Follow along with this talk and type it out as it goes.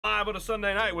Live on a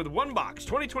Sunday night with one box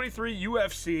 2023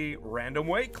 UFC random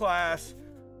weight class.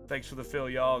 Thanks for the fill,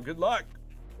 y'all. Good luck.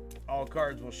 All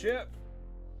cards will ship.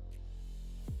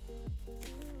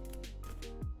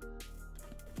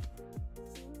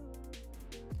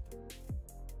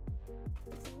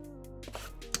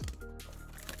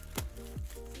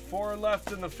 Four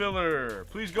left in the filler.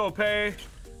 Please go pay.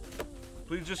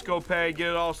 Please just go pay. Get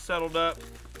it all settled up.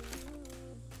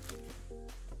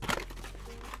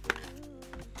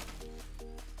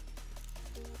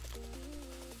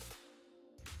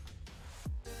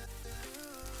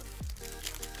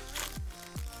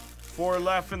 Four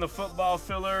left in the football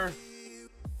filler.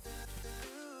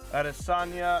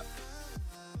 Adesanya,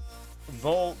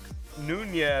 Volk,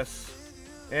 Nunez,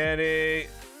 and a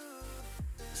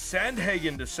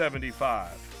Sandhagen to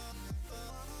 75.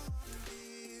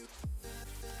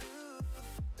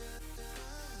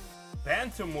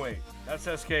 Bantamweight, that's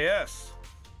SKS.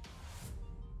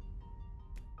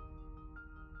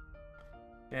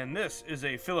 And this is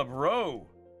a Philip Rowe.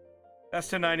 That's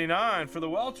to 99 for the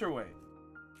welterweight.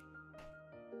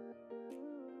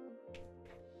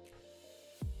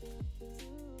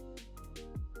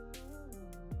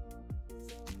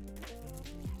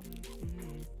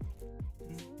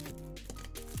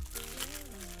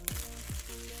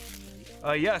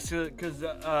 Yes, because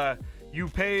you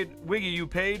paid, Wiggy, you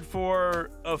paid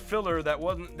for a filler that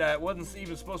wasn't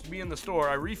even supposed to be in the store.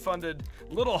 I refunded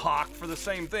Little Hawk for the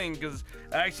same thing because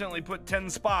I accidentally put 10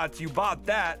 spots. You bought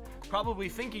that, probably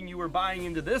thinking you were buying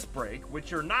into this break,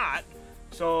 which you're not.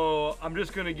 So I'm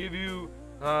just gonna give you,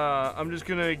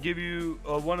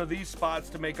 one of these spots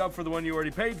to make up for the one you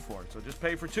already paid for. So just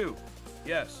pay for two.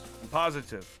 Yes, I'm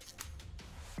positive.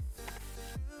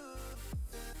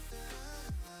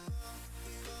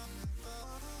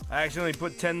 I accidentally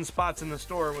put 10 spots in the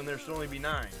store when there should only be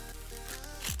 9.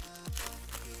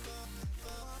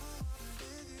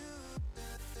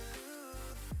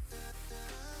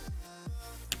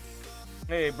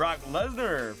 Hey, Brock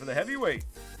Lesnar for the heavyweight.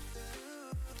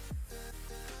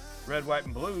 Red, white,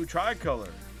 and blue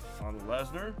tricolor on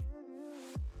Lesnar.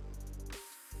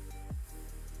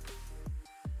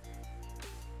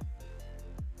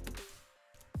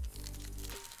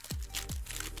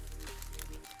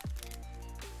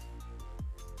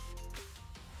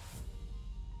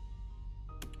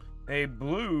 A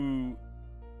blue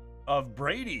of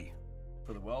Brady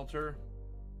for the welter.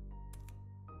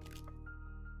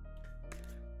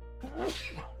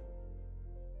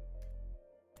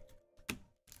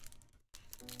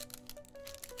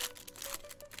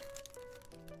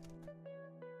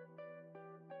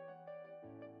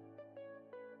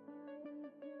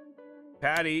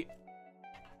 Patty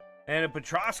and a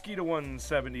Petrosky to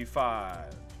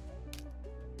 175.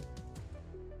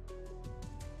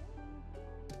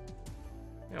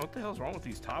 Yeah, what the hell's wrong with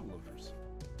these top loaders?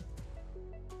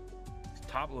 These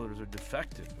top loaders are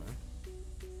defective, man.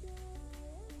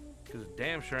 Because it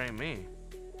damn sure ain't me.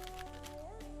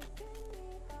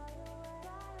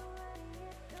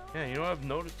 Yeah, you know, I've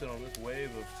noticed it on this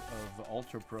wave of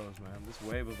Ultra Pros, man. This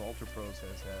wave of Ultra Pros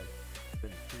has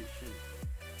been pretty shitty.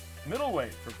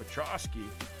 Middleweight for Petrosky.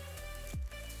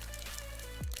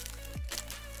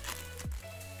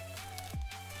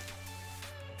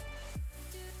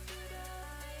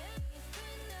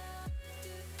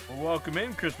 Well, welcome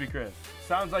in, Crispy Chris.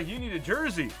 Sounds like you need a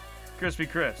jersey, Crispy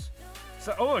Chris.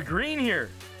 So, oh, a green here.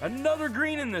 Another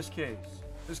green in this case.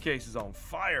 This case is on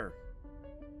fire.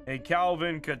 A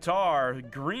Calvin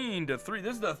Qatar, green to 3.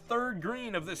 This is the third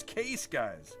green of this case,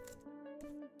 guys.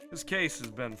 This case has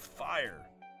been fire.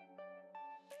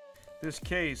 This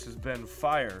case has been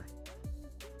fire.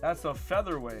 That's a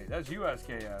featherweight. That's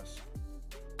USKS.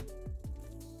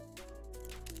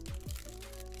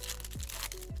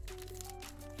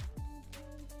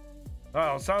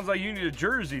 Oh, sounds like you need a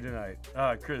jersey tonight,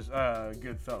 Chris.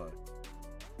 Good fella.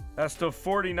 That's to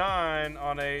 49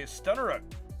 on a Stunnerook.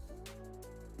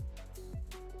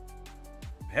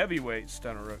 Heavyweight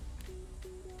Stunnerook.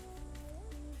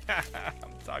 I'm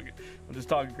just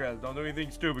talking, Chris. Don't do anything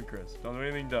stupid, Chris. Don't do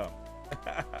anything dumb.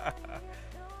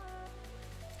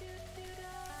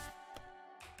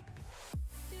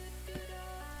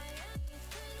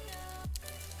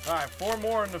 All right, 4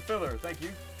 more in the filler. Thank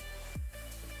you.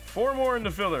 4 more in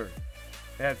the filler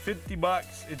at 50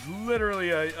 bucks. It's literally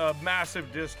a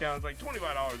massive discount. It's like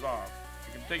 $25 off.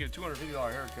 You can take a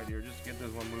 $250 haircut here just to get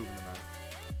this one moving tonight.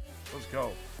 Let's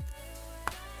go.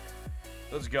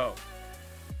 Let's go.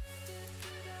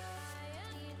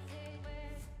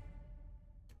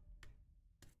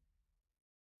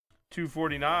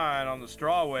 $249 on the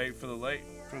straw weight for the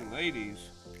ladies.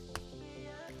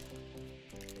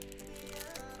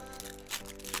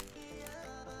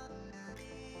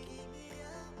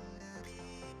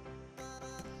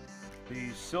 The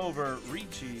silver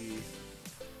Ricci.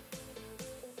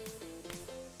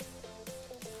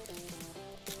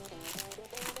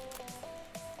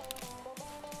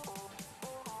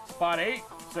 Spot 8,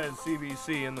 says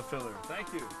CBC in the filler.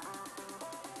 Thank you.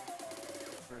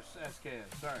 For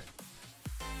SKS, sorry.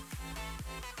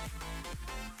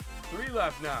 3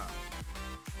 left now.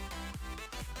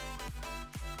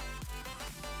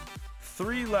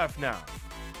 3 left now.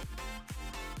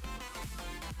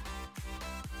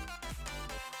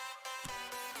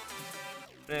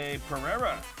 A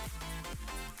Pereira.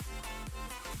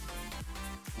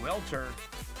 Welter.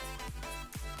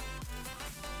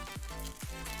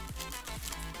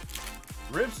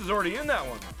 Rips is already in that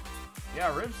one.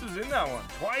 Yeah, Rips is in that one.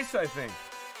 Twice, I think.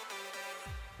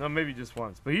 No, maybe just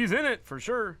once. But he's in it for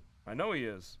sure. I know he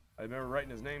is. I remember writing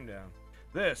his name down.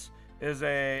 This is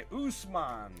a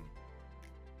Usman.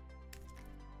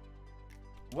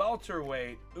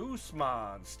 Welterweight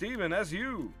Usman. Steven, that's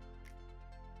you.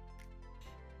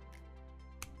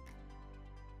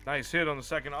 Nice hit on the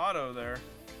second auto there.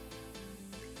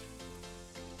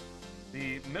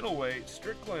 The middleweight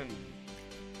Strickland.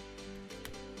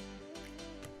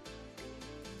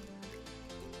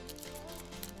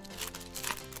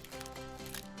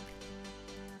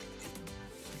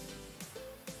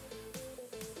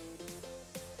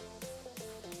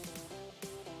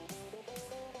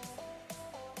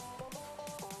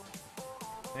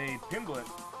 A Pimblet.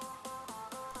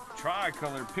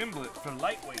 Tri-color Pimblet for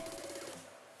lightweight.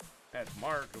 That's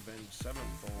Mark, Avenged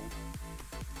Sevenfold.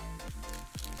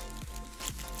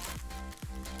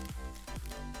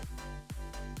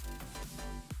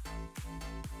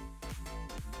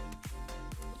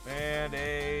 And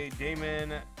a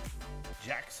Damon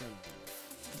Jackson.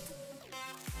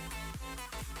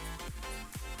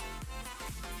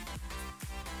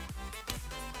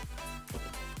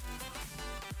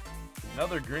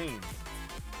 Another green.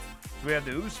 We have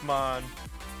the Usman.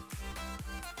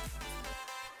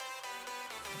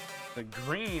 The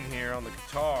green here on the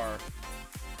guitar.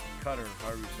 Cutter,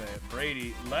 however you say it.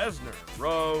 Brady, Lesnar,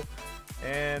 Rowe,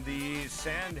 and the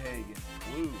Sandhagen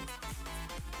blue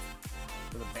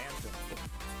for the Bantam.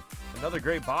 Another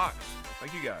great box.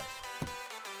 Thank you guys.